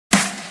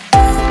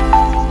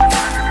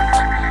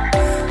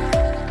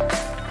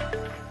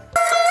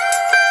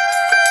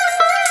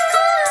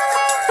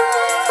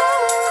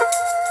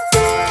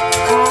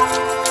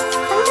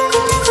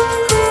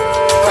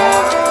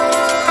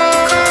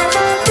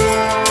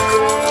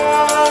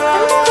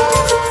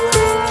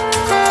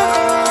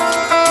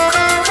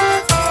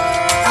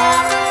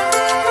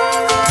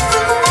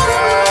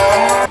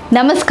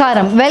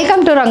నమస్కారం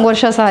welcome to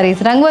Rangavarsha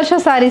saris Rangavarsha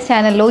saris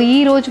ఛానల్లో ఈ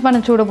రోజు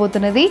మనం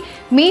చూడబోతున్నది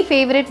మీ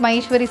ఫేవరెట్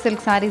మహేశ్వరి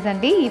సిల్క్ సారీస్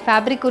అండి. ఈ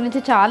ఫ్యాబ్రిక్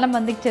గురించి చాలా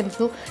మందికి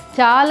తెలుసు,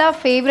 చాలా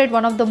favourite,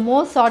 one of the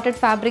most sorted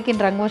fabric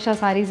in Rangavarsha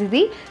saris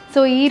ఇది.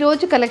 సో ఈ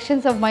రోజు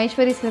collections of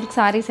Maheshwari silk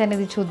saris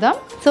అనేది చూద్దాం.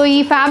 సో ఈ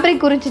ఫ్యాబ్రిక్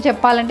గురించి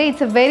చెప్పాలంటే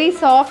it's a very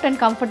soft and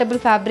comfortable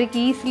fabric.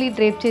 Easily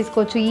drape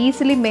చేసుకోవచ్చు,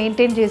 ఈజీలీ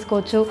మెయింటైన్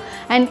చేసుకోవచ్చు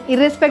అండ్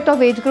ఇర్రెస్పెక్ట్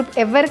ఆఫ్ ఏజ్ గ్రూప్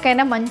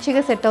ఎవరికైనా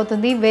మంచిగా సెట్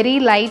అవుతుంది. Very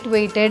light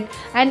weighted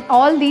and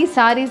all these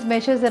saris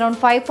measures around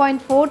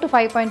 5.4 to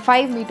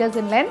 5.5 meters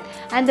in length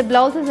and the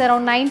blouse is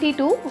around 90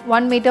 to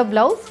 1 meter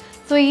blouse.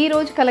 So ee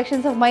roju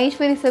collections of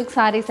Maheshwari silk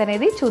sarees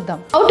anedi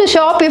chuddam. How to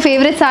shop your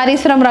favorite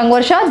sarees from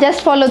Rangvarsha?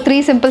 Just follow 3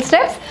 simple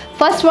steps.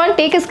 First one,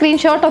 take a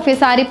screenshot of your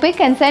saree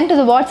pic and send to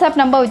the WhatsApp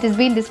number which is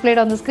being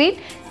displayed on the screen.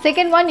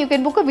 Second one, you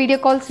can book a video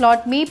call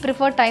slot. Me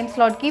preferred time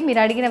slot ki meer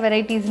adigina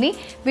varieties ni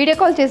video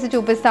call chesi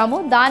chupistamu.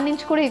 Dani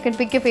nunchi kuda you can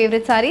pick your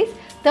favorite sarees.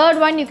 Third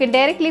one, you can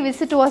directly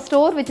visit to our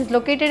store which is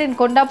located in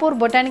Kondapur,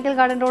 Botanical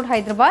Garden Road,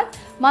 Hyderabad.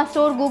 మా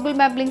store Google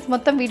map links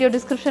మొత్తం video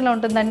డిస్క్రిప్షన్లో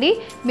ఉంటుందండి.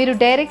 మీరు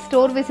direct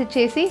store visit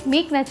చేసి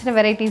మీకు నచ్చిన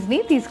వెరైటీస్ని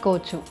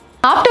తీసుకోవచ్చు.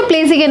 After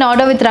placing an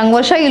order with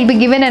Rangvarsha, you'll be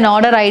given an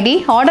order ID.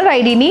 Order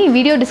ఐడిని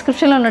వీడియో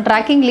డిస్క్రిప్షన్లో ఉన్న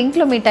ట్రాకింగ్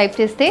లింక్లో మీరు టైప్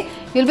చేస్తే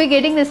you'll be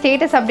getting the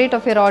status update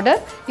of your order.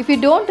 If you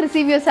don't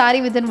receive your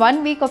saree within 1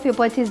 week of your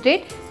purchase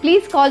date,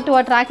 please call to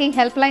our tracking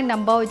helpline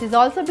number which is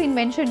also been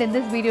mentioned in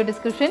this video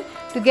description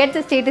to get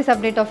the status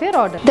update of your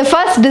order. The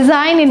first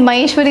design in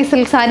Maheshwari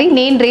silk saree,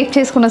 నేను drape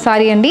చేసుకున్న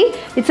sorry అండి.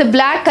 It's a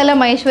black color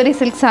Maheshwari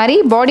silk saree.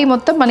 Body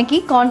మొత్తం మనకి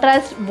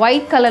contrast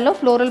white కలర్లో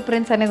floral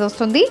prints అనేది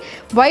వస్తుంది.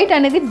 White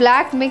అనేది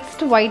black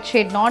mixed white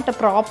shade, not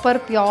proper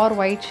pure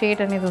white shade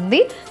అనేది ఉంది.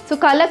 సో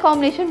కలర్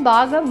కాంబినేషన్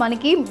బాగా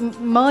మనకి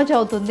మర్జ్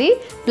అవుతుంది.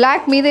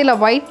 బ్లాక్ మీద ఇలా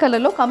వైట్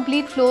కలర్లో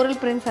కంప్లీట్ ఫ్లోరల్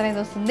ప్రింట్స్ అనేది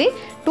వస్తుంది.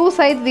 2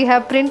 sides we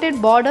have printed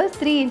borders,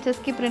 3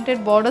 inchesకి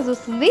printed borders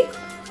వస్తుంది.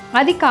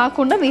 అది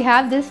కాకుండా we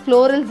have this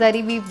floral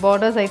zari weave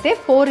borders అయితే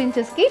 4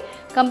 inchesకి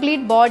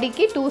కంప్లీట్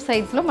బాడీకి 2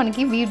 sidesలో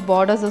మనకి వీవ్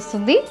బార్డర్స్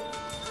వస్తుంది.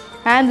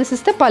 అండ్ దిస్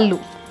ఇస్ ద పల్లు.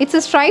 ఇట్స్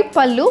అ స్ట్రైప్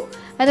పల్లు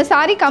and the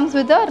saree comes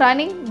with a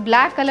running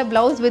black color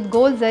blouse with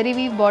gold zari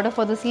weave border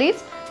for the sleeves.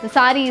 The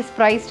saree is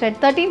priced at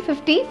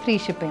 1350 free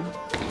shipping.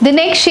 The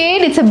next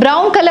shade, it's a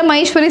brown color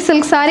Maheshwari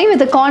silk saree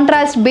with a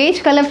contrast beige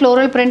color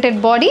floral printed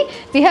body.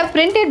 We have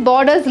printed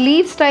borders,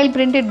 leaf style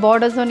printed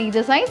borders on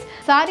either side.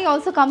 Saree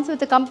also comes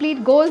with a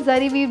complete gold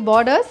zari weave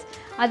borders.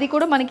 అది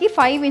కూడా మనకి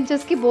 5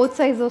 inchesకి both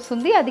size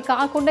వస్తుంది. అది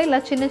కాకుండా ఇలా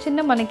చిన్న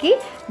చిన్న మనకి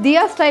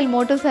దియా స్టైల్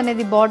మోటివ్స్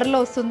అనేది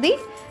బార్డర్లో వస్తుంది.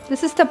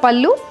 This is the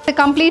pallu, the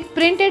complete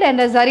printed and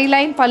a zari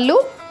line pallu.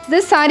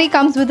 This saree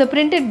comes with a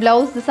printed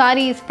blouse. The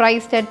saree is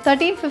priced at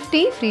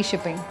 1350 free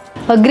shipping.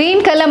 A green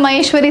color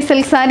Maheshwari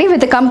silk saree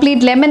with a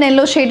complete lemon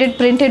yellow shaded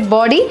printed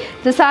body.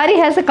 The saree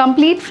has a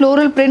complete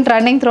floral print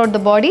running throughout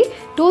the body.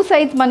 2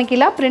 sides మనకి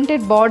ఇలా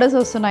printed borders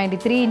వస్తున్నాయండి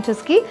 3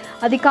 inchesకి.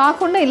 అది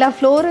కాకుండా ఇలా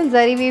floral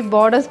zari weave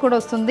borders కూడా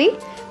వస్తుంది.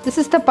 This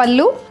is the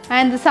pallu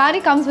and the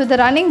saree comes with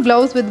a running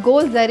blouse with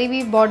gold zari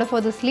weave border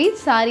for the sleeves.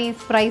 Saree is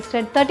priced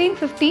at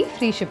 1350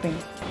 free shipping.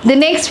 The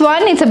next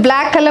one, it's a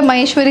black color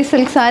Maheshwari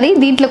silk saree.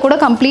 దీంట్లో కూడా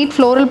complete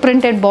floral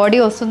printed body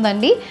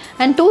వస్తుందండి.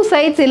 And 2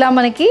 sides ఇలా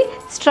మనకి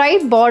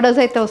straight borders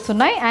అయితే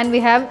వస్తున్నాయి. And we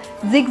have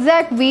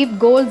zigzag weave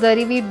gold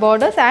zari weave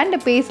borders and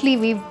a paisley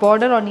weave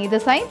border on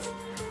either sides.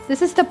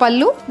 This is the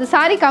pallu. The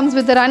saree comes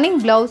with a running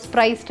blouse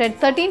priced at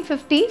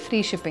 1350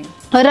 free shipping.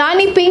 A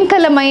Rani pink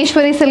color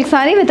Maheshwari silk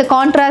saree with a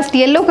contrast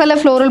yellow color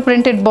floral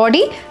printed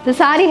body. The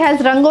saree has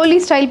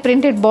Rangoli style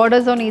printed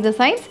borders on either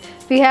sides.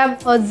 We have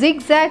a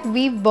zigzag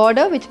weave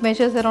border which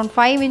measures around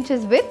 5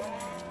 inches width.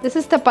 This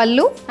is the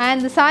pallu and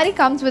the saree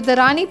comes with the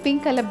Rani pink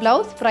color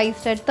blouse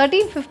priced at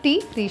 1350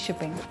 free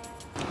shipping.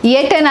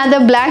 Yet another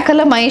black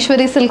color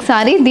Maheshwari silk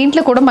saree.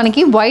 దీంట్లో కూడా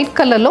మనకి white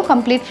కలర్లో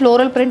complete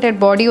floral printed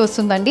body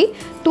వస్తుందండి.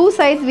 2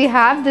 sides we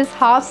have this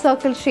half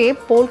circle shape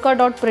polka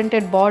dot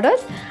printed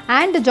borders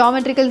and a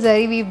geometrical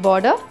zari weave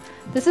border.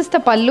 This is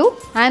the pallu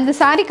and the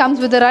saree comes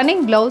with a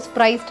running blouse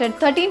priced at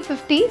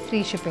 1350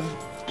 free shipping.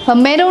 A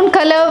maroon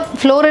color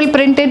floral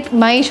printed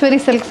Maheshwari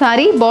silk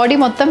saree. Body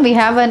మొత్తం we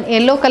have an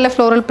yellow color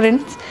floral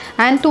prints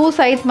and 2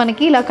 sides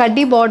మనకి ఇలా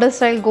కడ్డీ border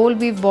style gold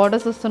weave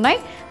borders వస్తున్నాయి.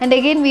 And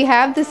again we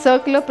have this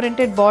circular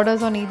printed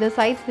borders on either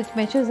sides which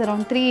measures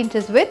around 3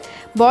 inches width.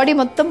 Body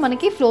మొత్తం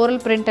మనకి floral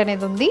print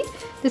అనేది ఉంది.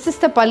 This is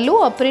the pallu,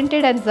 a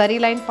printed and zari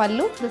line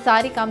pallu. The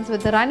saree comes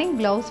with a running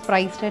blouse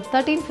priced at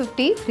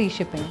 1350 free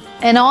shipping.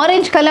 An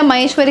orange color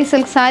Maheshwari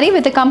silk saree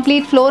with a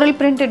complete floral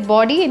printed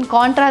body in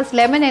contrast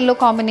lemon yellow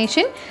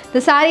combination.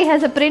 The saree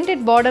has a printed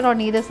border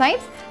on either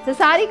sides. The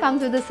saree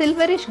comes with a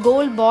silverish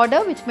gold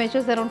border which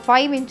measures around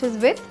 5 inches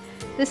width.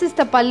 This is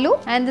the pallu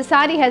and the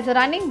saree has a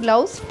running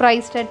blouse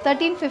priced at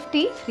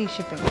 1350 free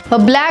shipping. A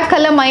black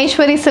color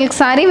Maheshwari silk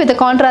saree with a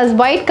contrast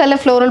white color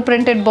floral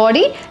printed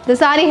body. The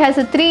saree has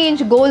a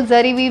 3-inch gold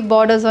zari weave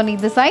borders on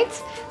either sides.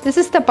 This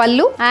is the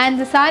pallu and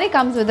the saree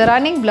comes with a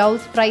running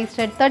blouse priced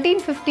at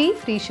 1350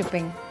 free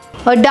shipping.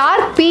 A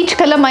dark peach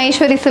color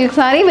Maheshwari silk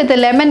saree with a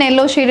lemon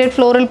yellow shaded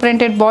floral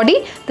printed body.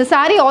 The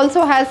saree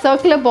also has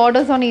circular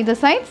borders on either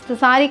sides. The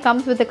saree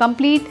comes with a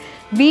complete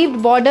weaved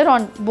border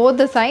on both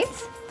the sides.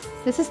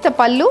 This is the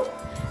pallu,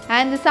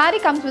 and the saree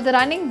comes with a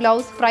running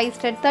blouse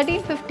priced at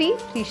 1350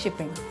 free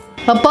shipping.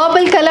 A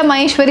purple color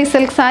Maheshwari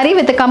silk saree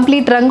with a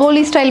complete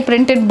rangoli style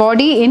printed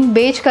body in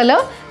beige color.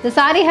 The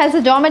saree has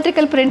a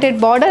geometrical printed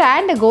border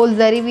and a gold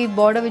zari weave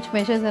border which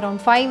measures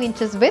around 5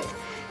 inches width.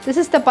 This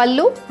is the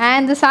pallu,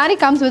 and the saree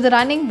comes with a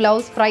running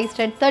blouse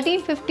priced at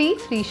 1350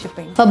 free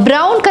shipping. A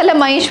brown color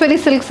Maheshwari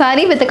silk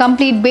saree with a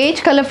complete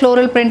beige color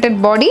floral printed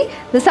body.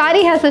 The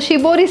saree has a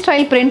shibori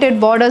style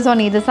printed borders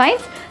on either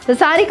sides. The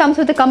saree comes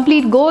with a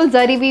complete gold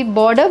zari weave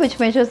border which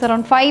measures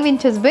around 5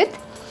 inches width.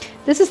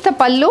 This is the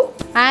pallu,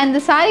 and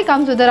the saree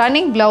comes with a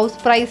running blouse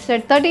priced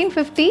at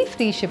 1350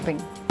 free shipping.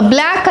 A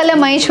black color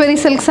Maheshwari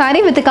silk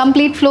saree with a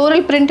complete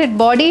floral printed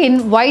body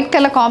in white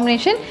color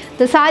combination.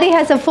 The saree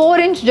has a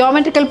 4-inch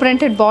geometrical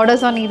printed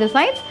borders on either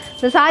side.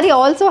 The saree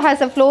also has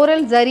a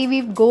floral zari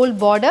weave gold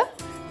border.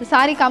 The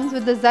saree comes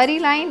with the zari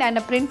line and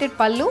a printed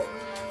pallu,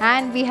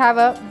 and we have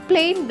a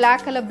plain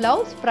black color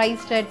blouse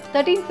priced at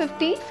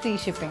 1350 free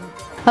shipping.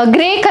 A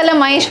grey color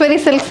Maheshwari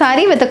silk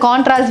saree with a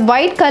contrast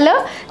white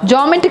color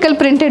geometrical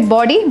printed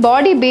body.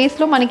 Body base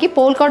lo manaki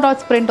polka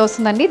dots print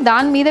ostundandi.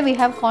 Dan meeda we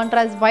have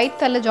contrast white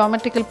color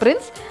geometrical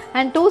prints,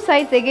 and two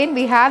sides again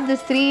we have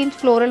this 3-inch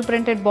floral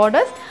printed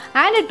borders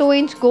and a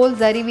 2-inch gold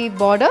zari weave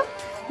border.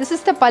 This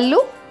is the pallu.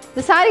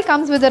 The saree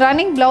comes with a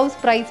running blouse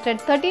priced at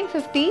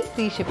 1350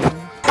 free shipping.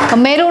 A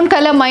maroon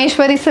color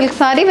Maheshwari silk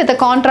saree with a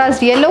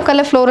contrast yellow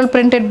color floral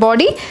printed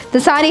body. The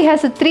saree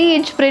has a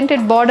 3-inch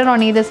printed border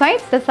on either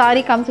side. The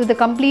saree comes with a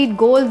complete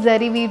gold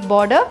zari weave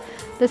border.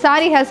 The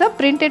saree has a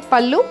printed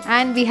pallu,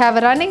 and we have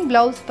a running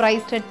blouse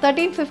priced at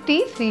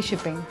 1350 free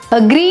shipping.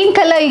 A green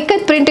color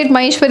ikat printed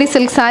Maheshwari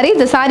silk saree.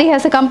 The saree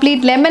has a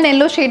complete lemon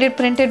yellow shaded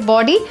printed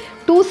body.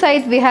 Two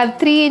sides we have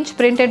 3-inch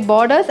printed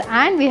borders,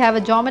 and we have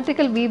a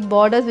geometrical weave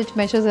borders which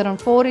measures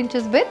around 4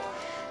 inches width.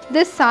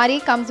 This saree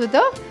comes with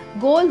a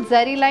gold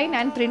zari line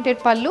and printed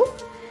pallu,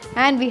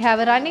 and we have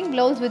a running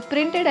blouse with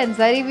printed and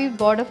zari weave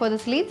border for the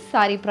sleeves.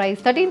 Saree price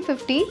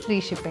 1350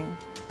 free shipping.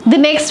 The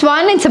next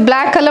one, it's a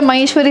black color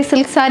Maheshwari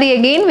silk saree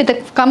again with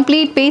a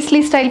complete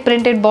paisley style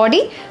printed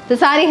body. The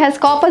saree has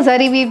copper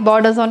zari weave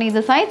borders on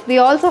either side. We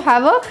also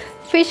have a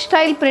fish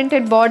style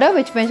printed border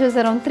which measures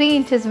around 3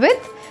 inches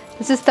width.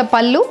 This is the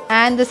pallu,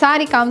 and the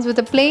saree comes with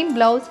a plain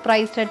blouse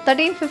priced at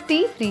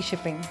 1350 free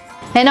shipping.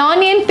 An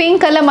onion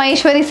pink color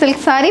Maheshwari silk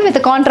saree with a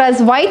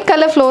contrast white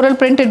color floral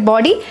printed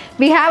body.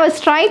 We have a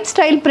stripe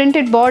style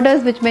printed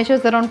borders which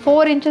measures around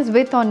 4 inches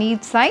width on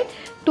each side.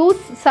 Two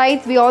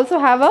sides we also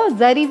have a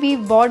zari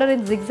weave border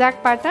in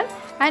zigzag pattern,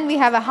 and we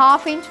have a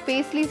 1/2-inch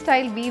paisley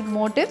style weave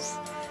motifs.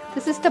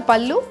 This is the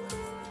pallu.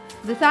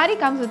 The saree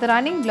comes with a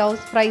running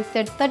blouse priced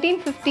at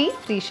 1350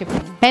 free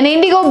shipping. An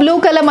indigo blue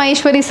color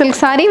Maheshwari silk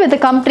saree with a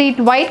complete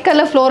white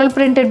color floral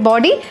printed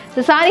body.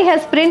 The saree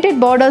has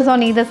printed borders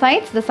on either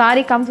side. The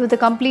saree comes with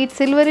a complete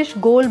silverish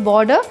gold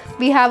border.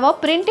 We have a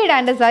printed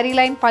and a zari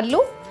line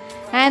pallu,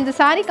 and the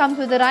saree comes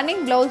with a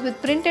running blouse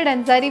with printed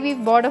and zari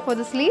weave border for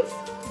the sleeves.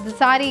 The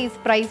saree is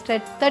priced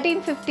at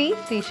 1350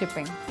 free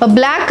shipping. A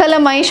black color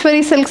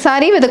Maheshwari silk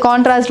saree with a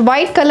contrast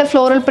white color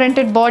floral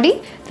printed body.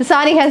 The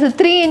saree has a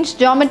 3-inch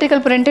geometrical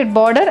printed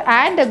border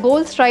and a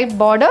gold striped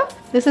border.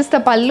 This is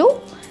the pallu,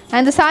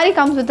 and the saree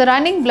comes with a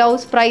running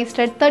blouse priced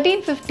at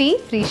 1350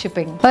 free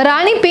shipping. A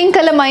Rani pink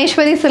color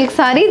Maheshwari silk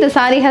saree. The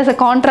saree has a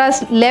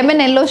contrast lemon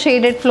yellow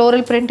shaded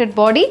floral printed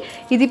body.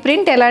 Idi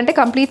print ela ante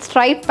complete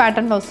stripe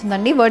pattern lo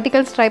ostundandi.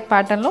 Vertical stripe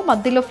pattern lo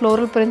maddilo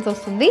floral prints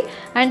ostundi,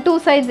 and two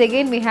sides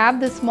again we have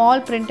the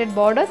small printed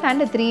borders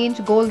and a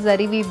 3-inch gold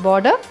zari weave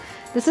border.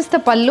 This is the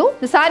pallu.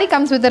 The saree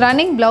comes with a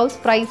running blouse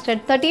priced at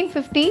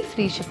 1350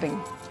 free shipping.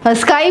 A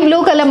sky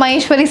blue color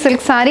Maheshwari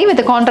silk saree with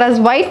a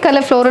contrast white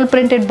color floral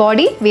printed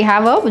body. We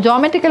have a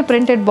geometrical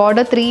printed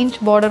border,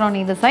 3-inch border on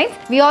either side.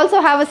 We also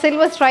have a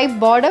silver stripe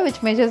border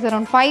which measures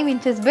around 5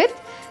 inches width.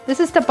 This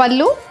is the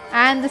pallu,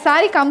 and the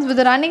saree comes with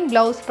a running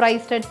blouse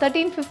priced at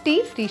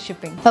 1350 free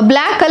shipping. A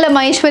black color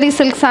Maheshwari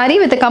silk saree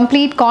with a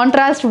complete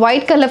contrast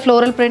white color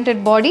floral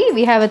printed body.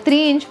 We have a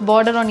 3-inch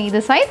border on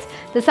either sides.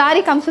 The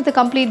saree comes with a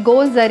complete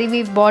gold zari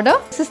weave border.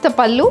 This is the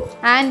pallu,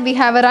 and we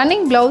have a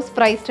running blouse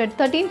priced at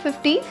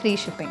 1350 free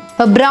shipping.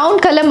 A brown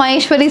color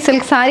Maheshwari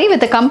silk saree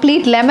with a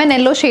complete lemon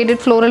yellow shaded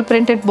floral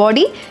printed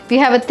body. We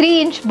have a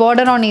 3-inch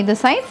border on either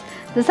side.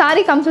 The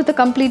saree comes with a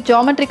complete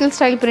geometrical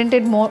style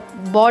printed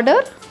border.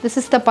 This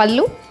is the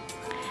pallu,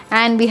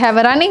 and we have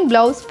a running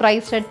blouse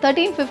priced at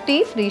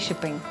 1350 free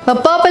shipping. A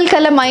purple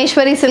color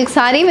Maheshwari silk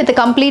saree with a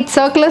complete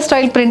circular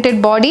style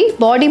printed body.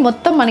 Body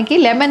mottam manaki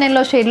lemon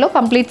yellow shade lo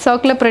complete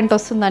circular print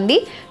ostundandi.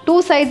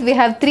 Two sides we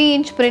have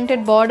 3-inch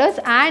printed borders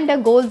and a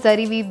gold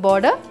zari weave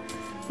border.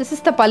 This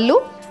is the pallu,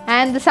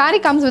 and the saree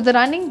comes with a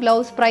running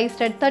blouse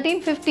priced at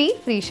 1350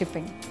 free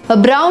shipping. A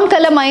brown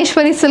color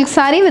Maheshwari silk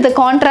saree with a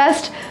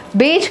contrast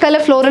beige color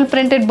floral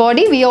printed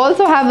body. We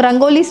also have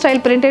rangoli style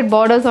printed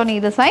borders on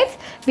either sides.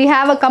 We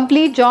have a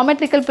complete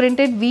geometrical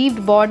printed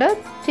weaved border,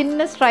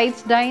 chinna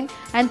stripes design,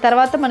 and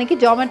tarvata manaki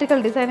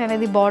geometrical design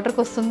anedi border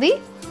kostundi.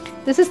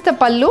 This is the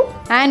pallu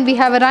and we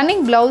have a running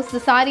blouse. The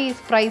saree is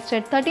priced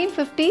at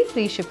 1350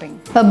 free shipping.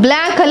 A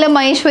black color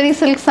Maheshwari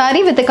silk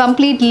saree with a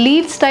complete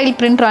leaf style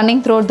print running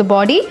throughout the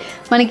body.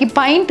 Manaki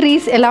pine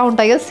trees ela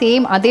untayo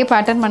same ade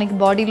pattern manaki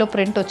body lo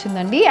print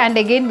ochindandi, and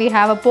again we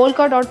have a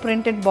polka dot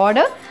printed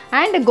border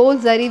and a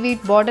gold zari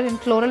weave border in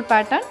floral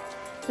pattern.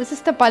 This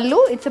is the pallu.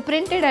 It's a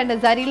printed and a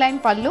zari line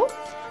pallu,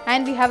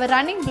 and we have a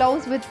running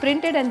blouse with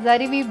printed and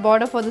zari weave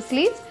border for the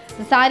sleeves.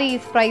 The saree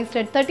is priced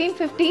at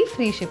 1350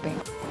 free shipping.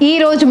 ఈ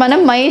రోజు మనం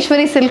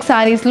Maheshwari silk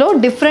saris లో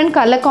different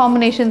colour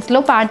combinations లో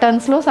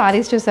patterns లో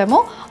సారీస్ చూసాము.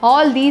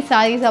 All these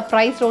saris are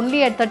priced only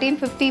at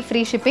 1350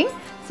 free shipping.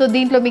 So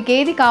దీంట్లో మీకు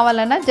ఏది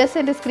కావాలన్నా just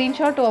send screen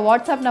shot to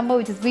WhatsApp number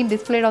which is been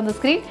displayed on the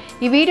screen.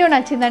 ఈ వీడియో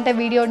నచ్చిందంటే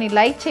వీడియోని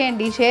లైక్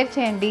చేయండి, షేర్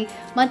చేయండి,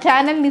 మా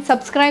ఛానల్ని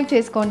సబ్స్క్రైబ్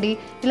చేసుకోండి.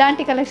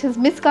 ఇలాంటి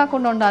కలెక్షన్స్ మిస్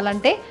కాకుండా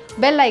ఉండాలంటే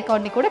బెల్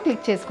ఐకాన్ని కూడా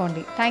క్లిక్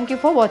చేసుకోండి. Thank you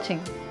for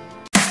watching.